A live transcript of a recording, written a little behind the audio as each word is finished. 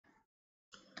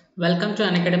Welcome to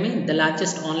Unacademy, the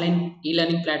largest online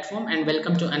e-learning platform, and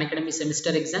welcome to Unacademy Semester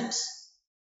Exams.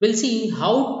 We'll see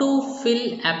how to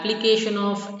fill application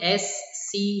of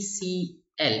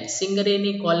SCCL,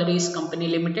 Singareni Collieries Company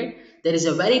Limited. There is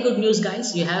a very good news,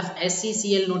 guys. You have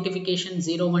SCCL notification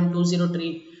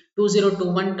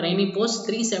 01203221 trainee post,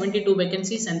 372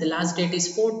 vacancies, and the last date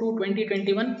is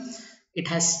 4/2/2021. It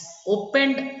has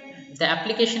opened. The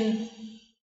application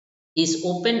is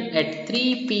open at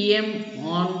 3 p.m.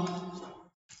 on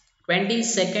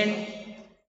 22nd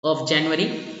of January.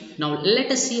 Now let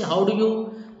us see how do you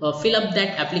fill up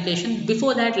that application.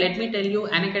 Before that, let me tell you,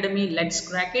 Unacademy, let's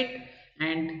crack it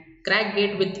and crack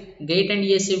GATE with GATE and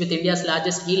ESE with India's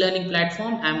largest e-learning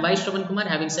platform. I am Sravan Kumar,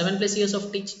 having 7+ years of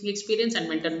teaching experience and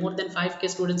mentored more than 5K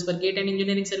students for GATE and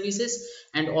engineering services,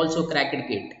 and also cracked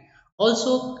GATE.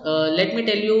 Also, let me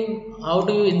tell you how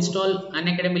do you install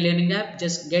Unacademy Learning app.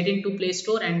 Just get into Play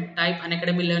Store and type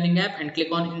Unacademy Learning app and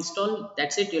click on install.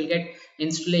 That's it. You'll get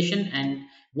installation, and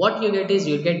what you get is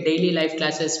you'll get daily live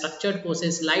classes, structured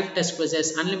courses, live test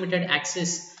quizzes, unlimited access,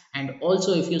 and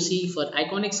also if you see for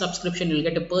Iconic subscription, you'll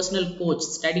get a personal coach,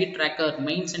 study tracker,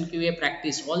 mains and QA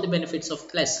practice, all the benefits of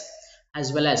Plus.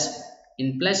 As well as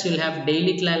in Plus, you'll have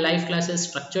daily live classes,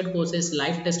 structured courses,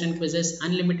 live test and quizzes,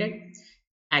 unlimited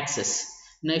access.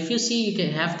 Now if you see, you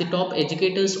can have the top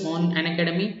educators on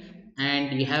Unacademy,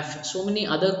 and you have so many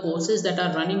other courses that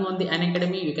are running on the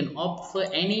Unacademy. You can opt for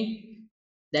any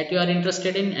that you are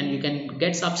interested in, and you can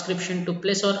get subscription to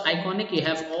Plus or Iconic. You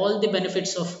have all the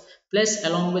benefits of Plus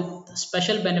along with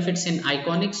special benefits in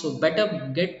Iconic, so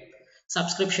better get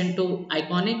subscription to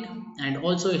Iconic. And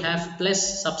also you have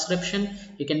Plus subscription.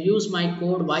 You can use my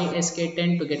code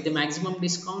YSK10 to get the maximum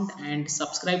discount and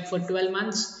subscribe for 12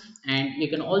 months. And you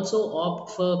can also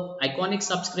opt for Iconic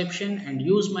subscription and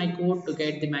use my code to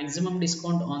get the maximum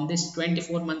discount on this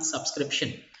 24-month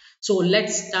subscription. So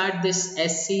let's start this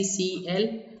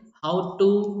SCCL, how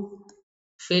to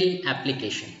fill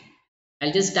application.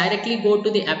 I'll just directly go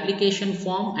to the application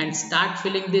form and start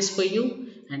filling this for you,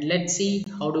 and let's see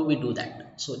how do we do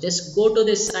that. So just go to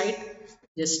this site.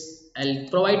 I'll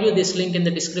provide you this link in the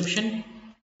description.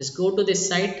 Just go to this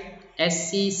site,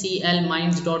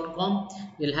 scclminds.com.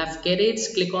 You'll have careers,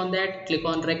 click on that, click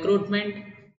on recruitment,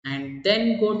 and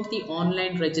then go to the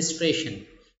online registration.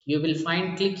 You will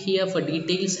find click here for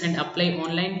details and apply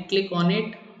online. Click on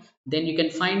it. Then you can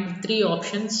find three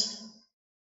options.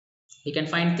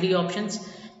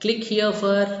 Click here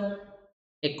for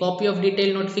a copy of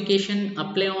detailed notification,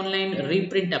 apply online,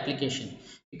 reprint application.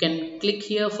 You can click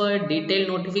here for detailed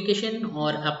notification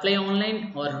or apply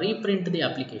online or reprint the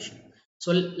application.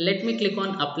 So let me click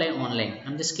on apply online.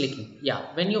 I'm just clicking.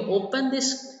 Yeah, when you open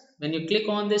this, when you click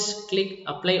on this, click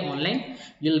apply online,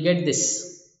 you'll get this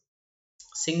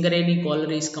Singareni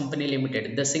Collieries Company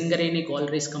Limited. The Singareni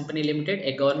Collieries Company Limited,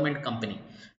 a government company.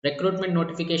 Recruitment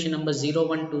notification number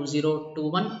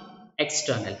 012021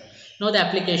 external. Now the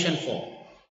application form.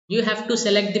 You have to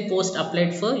select the post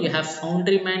applied for. You have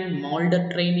foundryman, molder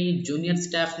trainee, junior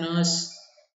staff nurse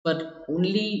for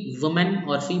only women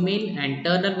or female, and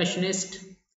turner machinist,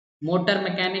 motor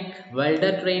mechanic,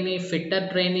 welder trainee, fitter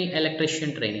trainee,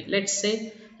 electrician trainee. Let's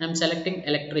say I'm selecting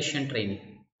electrician trainee.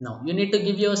 Now you need to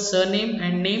give your surname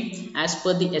and name as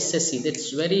per the SSC.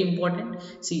 That's very important.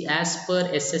 See, as per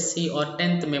SSC or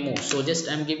 10th memo. So just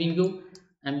I'm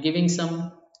giving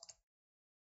some.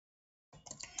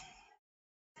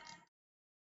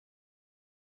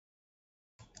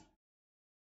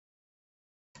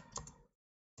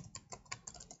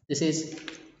 This is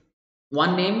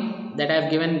one name that I have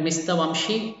given, Mr.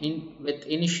 Vamshi, with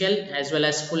initial as well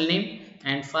as full name,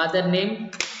 and father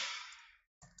name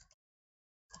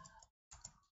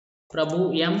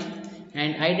Prabhu M,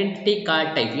 and identity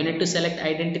card type. You need to select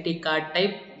identity card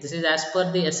type. This is as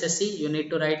per the SSC. You need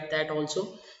to write that also,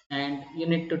 and you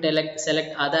need to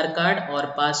select Aadhaar card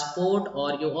or passport,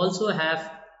 or you also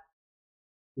have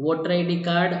voter ID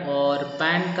card or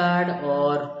PAN card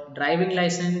or driving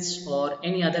license or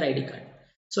any other ID card.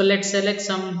 So let's select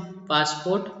some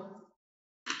passport.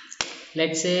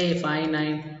 Let's say if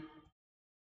I9,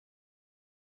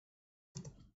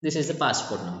 this is the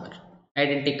passport number,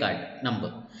 identity card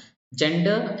number,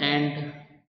 gender, and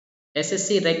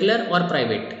SSC regular or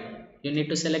private. You need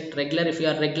to select regular if you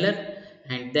are regular,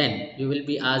 and then you will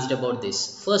be asked about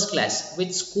this. First class,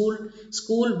 which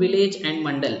school, village, and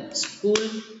mandal. School,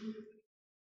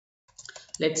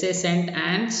 let's say St.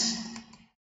 Anne's,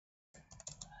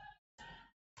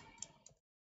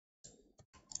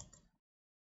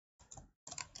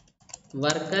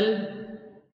 Varkal,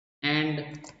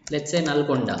 and let's say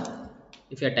Nalgonda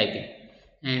if you are typing,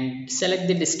 and select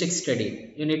the district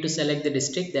studied. You need to select the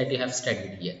district that you have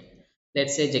studied here.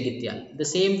 let's say Jagityal. The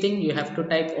same thing, you have to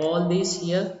type all these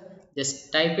here,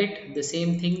 just type it, the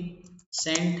same thing,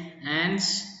 send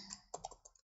ans,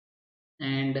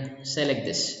 and select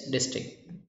this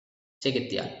district,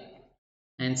 Jagityal.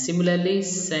 And similarly,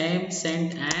 same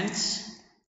send ans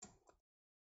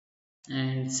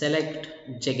and select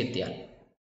Jagityal.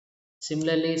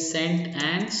 Similarly, send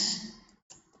ans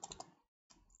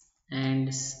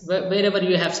and wherever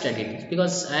you have studied,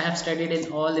 because I have studied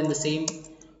in all in the same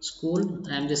school,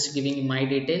 I am just giving my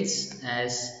details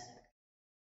as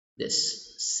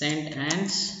this, send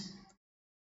ans,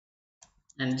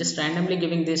 and just randomly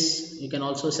giving this. You can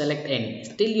also select any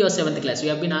till your 7th class. You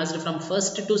have been asked from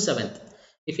 1st to 7th.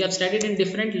 If you have studied in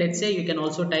different, let's say, you can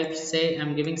also type, say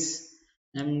I'm giving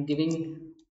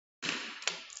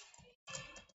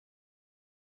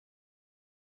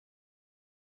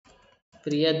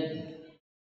Priya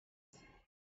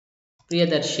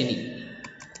Priyadarshini.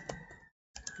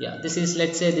 Yeah, this is,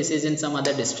 let's say, this is in some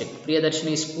other district,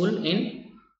 Priyadarshini school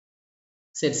in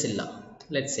Sirsilla,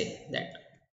 let's say that.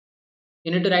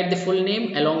 You need to write the full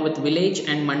name along with village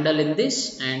and mandal in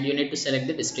this, and you need to select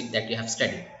the district that you have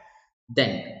studied.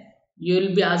 Then you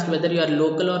will be asked whether you are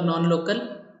local or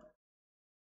non-local.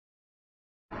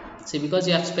 See, because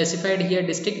you have specified here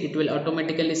district, it will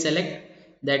automatically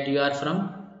select that you are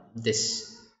from this.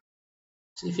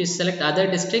 So if you select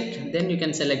other district, then you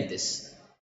can select this.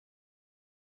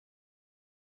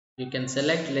 You can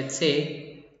select, let's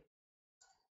say,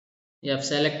 you have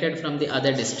selected from the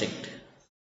other district.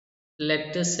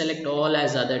 Let us select all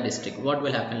as other district. What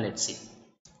will happen? Let's see.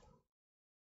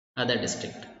 Other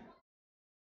district.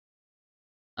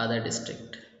 Other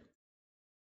district.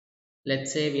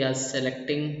 Let's say we are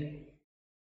selecting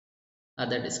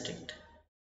other district.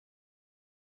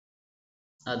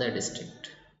 Other district.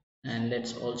 And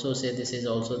let's also say this is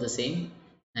also the same,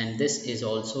 and this is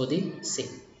also the same.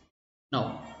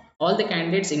 Now, all the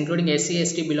candidates including SC,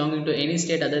 ST belonging to any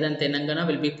state other than Telangana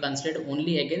will be considered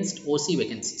only against OC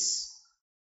vacancies.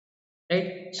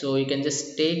 Right? So you can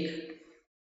just take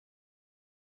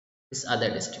this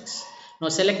other districts. Now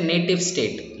select native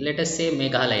state. Let us say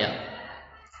Meghalaya.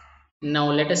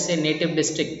 Now let us say native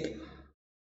district.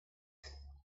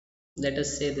 Let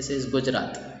us say this is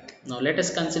Gujarat. Now let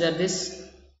us consider this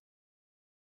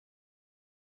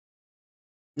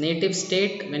native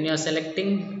state. When you are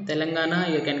selecting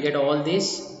Telangana, you can get all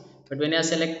these. But when you are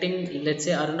selecting, let's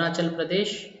say, Arunachal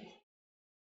Pradesh,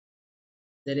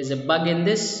 there is a bug in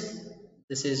this.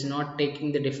 This is not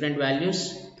taking the different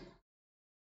values.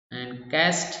 And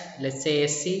caste, let's say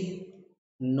SC.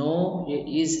 No.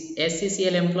 Is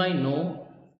SCCL employee? No.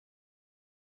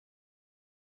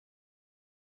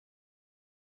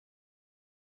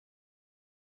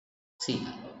 See,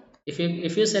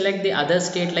 if you select the other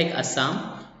state like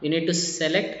Assam, you need to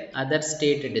select other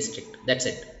state district. That's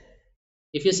it.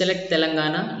 If you select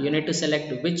Telangana, you need to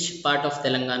select which part of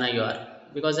Telangana you are.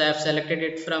 Because I have selected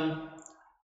it from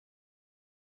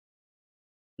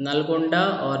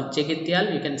Nalgonda or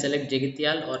Jagityal, you can select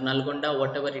Jagityal or Nalgonda,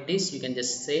 whatever it is, you can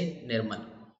just say Nirmal.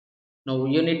 Now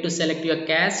you need to select your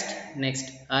caste.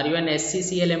 Next, are you an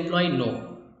SCCL employee?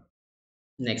 No.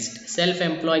 Next,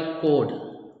 self-employed code.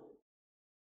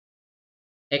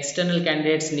 External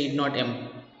candidates need not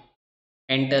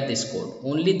enter this code.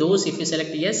 Only those, if you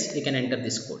select yes, you can enter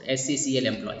this code, SCCL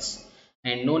employees,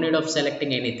 and no need of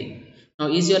selecting anything. Now,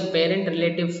 is your parent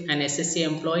relative an SSC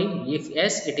employee? If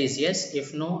yes, it is yes.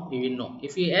 If no, you will know.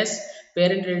 If yes,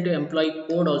 parent relative employee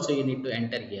code also you need to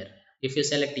enter here. If you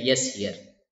select yes here,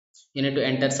 you need to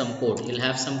enter some code. You'll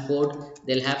have some code,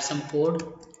 they'll have some code,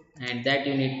 and that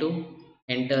you need to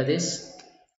enter this.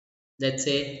 Let's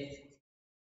say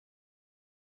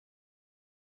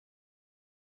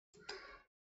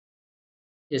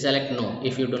you select no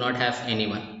if you do not have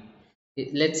anyone.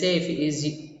 Let's say if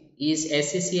is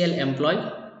SCCL employee,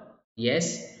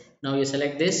 yes. Now you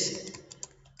select this.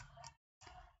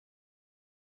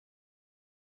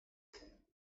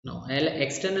 No,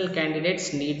 external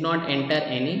candidates need not enter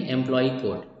any employee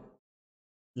code.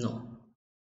 No.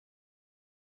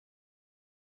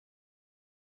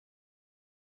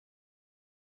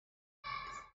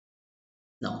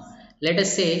 Now let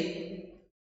us say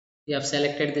you have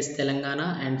selected this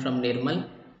Telangana and from Nirmal,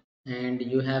 and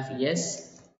you have yes.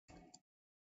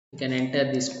 You can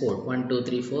enter this code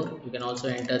 1234. You can also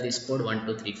enter this code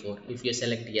 1234 if you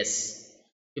select yes.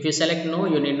 If you select no,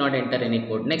 you need not enter any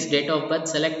code. Next, date of birth,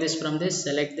 select this from this,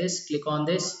 select this, click on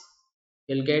this.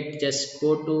 You'll get, just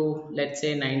go to, let's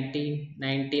say,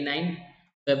 1999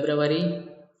 February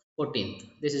 14th.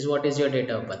 This is what is your date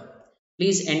of birth.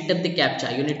 Please enter the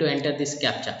captcha. You need to enter this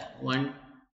captcha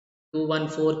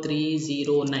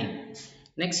 12143009.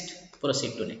 Next,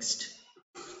 proceed to next.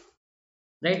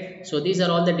 Right, so these are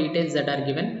all the details that are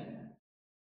given.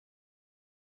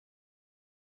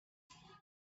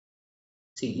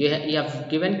 See, you have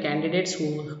given candidates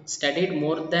who studied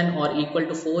more than or equal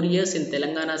to 4 years in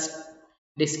Telangana's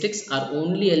districts are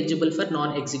only eligible for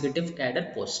non-executive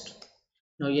cadre post.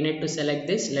 Now you need to select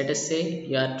this. Let us say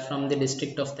you are from the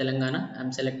district of Telangana. I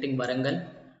am selecting Warangal,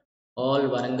 all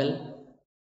Warangal,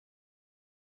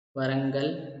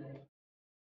 Warangal.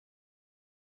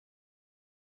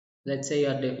 Let's say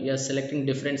you are selecting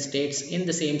different states in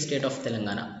the same state of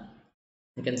Telangana.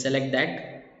 You can select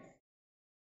that.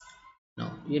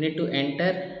 Now you need to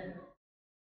enter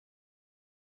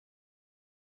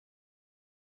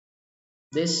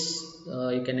this.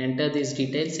 You can enter these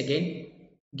details again.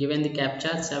 Given the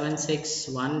captcha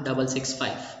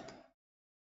 761665,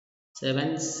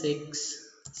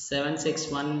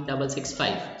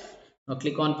 761665. Now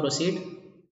click on proceed.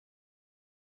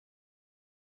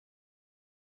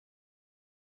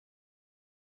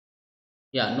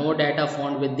 Yeah, no data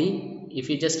found with the, if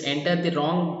you just enter the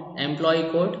wrong employee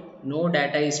code, no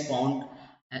data is found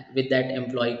with that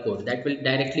employee code, that will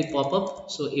directly pop up.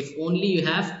 So if only you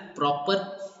have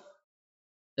proper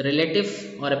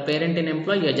relative or a parent in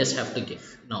employee, you just have to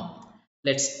give. Now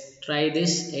let's try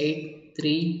this.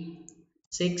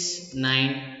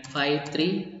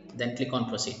 836953, then click on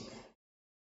proceed.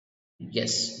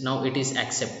 Yes, now it is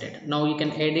accepted. Now you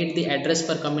can edit the address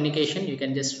for communication. You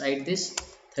can just write this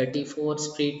 34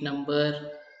 street number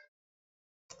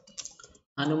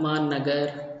Hanuman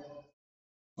Nagar,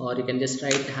 or you can just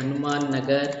write Hanuman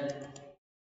Nagar,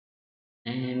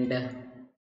 and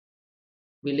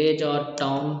village or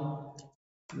town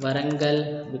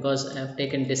Warangal, because I have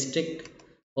taken district.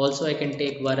 Also I can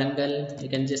take Warangal. You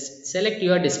can just select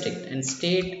your district and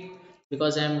state,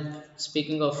 because I am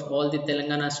speaking of all the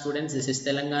Telangana students. This is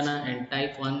Telangana, and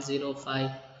type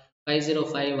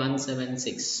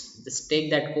 105505176. Just take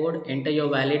that code, enter your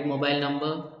valid mobile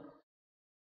number.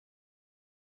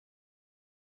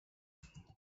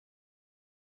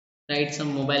 Write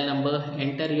some mobile number,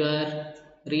 enter your,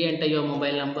 re-enter your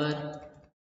mobile number.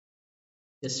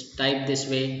 Just type this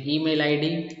way. Email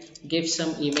ID, give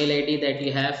some email ID that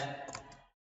you have.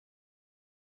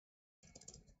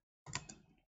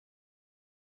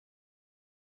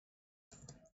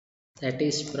 That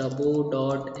is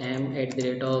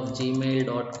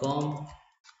prabhu.m@gmail.com.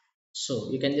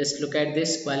 So you can just look at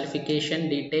this qualification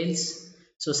details.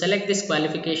 So select this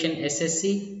qualification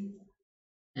SSC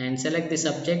and select the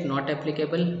subject not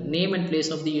applicable. Name and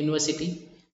place of the university,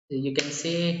 you can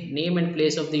say name and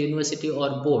place of the university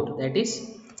or board, that is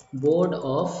Board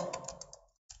of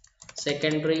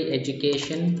Secondary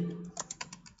Education.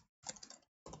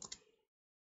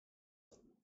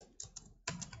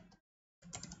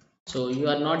 So you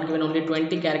are not given, only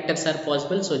 20 characters are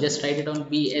possible, so just write it on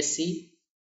BSc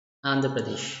Andhra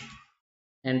Pradesh,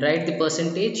 and write the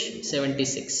percentage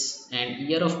 76 and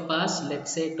year of pass,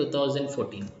 let's say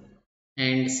 2014,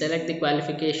 and select the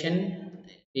qualification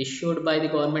issued by the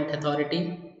government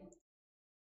authority,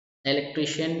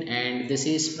 electrician, and this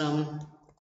is from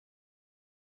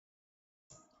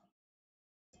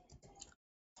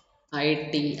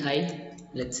ITI,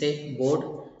 let's say board,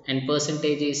 and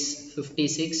percentage is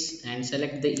 56, and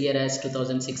select the year as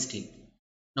 2016.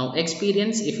 Now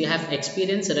experience, if you have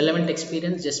experience, relevant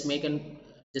experience, just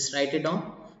write it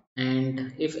down.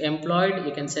 And if employed,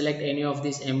 you can select any of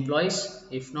these employees.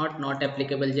 If not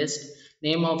applicable. Just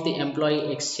name of the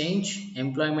employee exchange,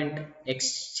 employment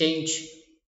exchange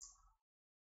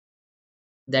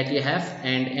that you have,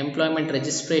 and employment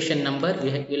registration number.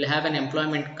 You'll have an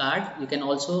employment card. You can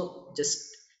also just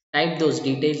type those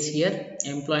details here.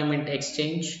 Employment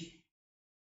exchange,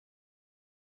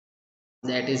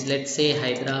 that is, let's say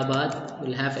Hyderabad,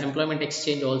 will have employment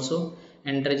exchange also,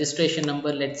 and registration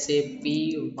number, let's say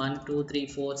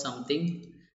P1234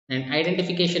 something, and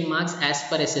identification marks as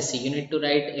per SSC. You need to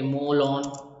write a mole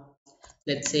on,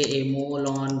 let's say a mole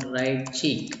on right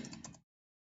cheek,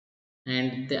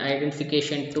 and the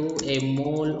identification to a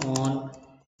mole on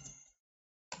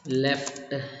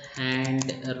left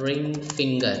hand ring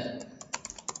finger.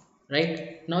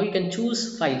 Right, now you can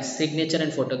choose files, signature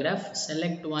and photograph.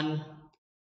 Select one,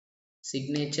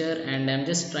 signature, and I'm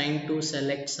just trying to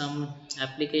select some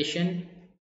application.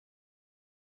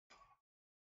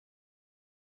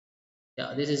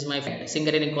 Yeah, this is my file.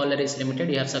 Singareni Collar is limited.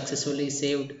 You have successfully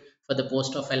saved for the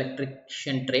post of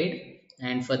electrician trade.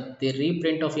 And for the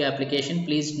reprint of your application,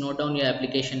 please note down your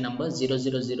application number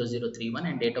 000031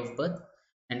 and date of birth,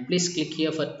 and please click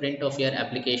here for print of your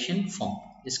application form.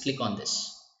 Just click on this.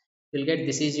 You'll get,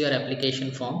 this is your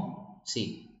application form.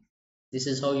 See, this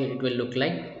is how it will look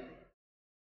like.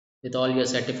 with all your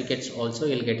certificates also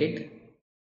you'll get it.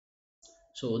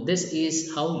 So this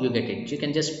is how you get it. You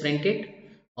can just print it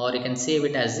or you can save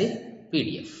it as a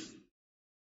PDF.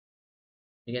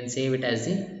 You can save it as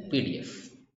a PDF.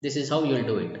 This is how you'll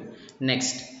do it.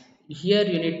 Next, here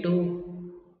you need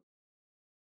to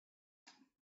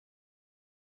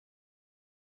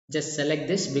just select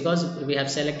this because we have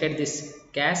selected this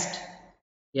caste.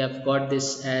 You have got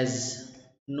this as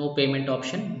no payment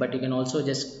option, but you can also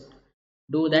just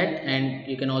do that and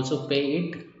you can also pay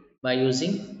it by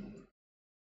using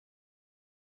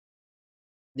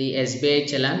the SBI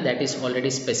challan that is already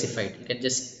specified. You can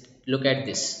just look at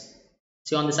this.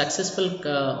 See, on the successful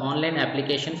online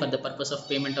application for the purpose of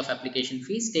payment of application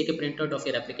fees, take a printout of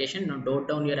your application. Now note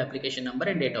down your application number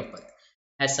and date of birth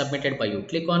as submitted by you.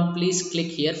 Click on please click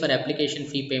here for application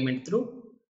fee payment through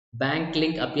bank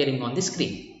link appearing on the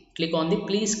screen. Click on the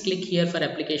please click here for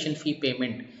application fee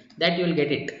payment. That you will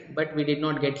get it, but we did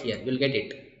not get here. You will get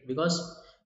it because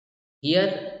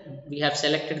here we have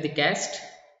selected the caste,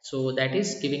 so that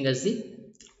is giving us the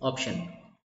option,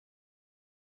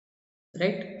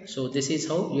 right? So this is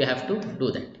how you have to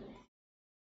do that.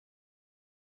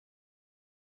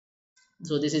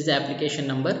 So this is the application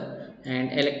number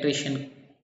and electrician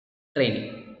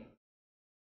training.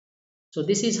 So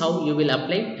this is how you will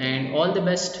apply, and all the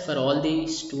best for all the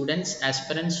students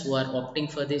aspirants who are opting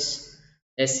for this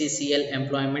SCCL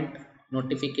employment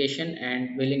notification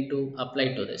and willing to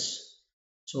apply to this.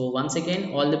 So once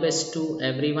again, all the best to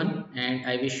everyone and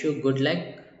I wish you good luck.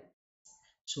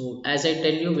 So as I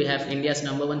tell you, we have India's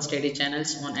 #1 study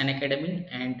channels on Unacademy,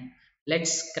 and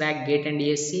let's crack GATE and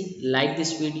ESE. Like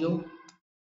this video,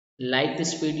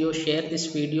 share this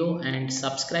video and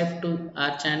subscribe to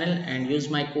our channel and use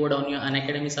my code on your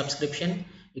Unacademy subscription.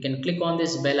 You can click on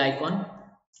this bell icon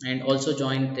and also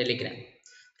join Telegram.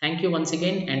 Thank you once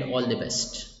again and all the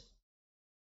best.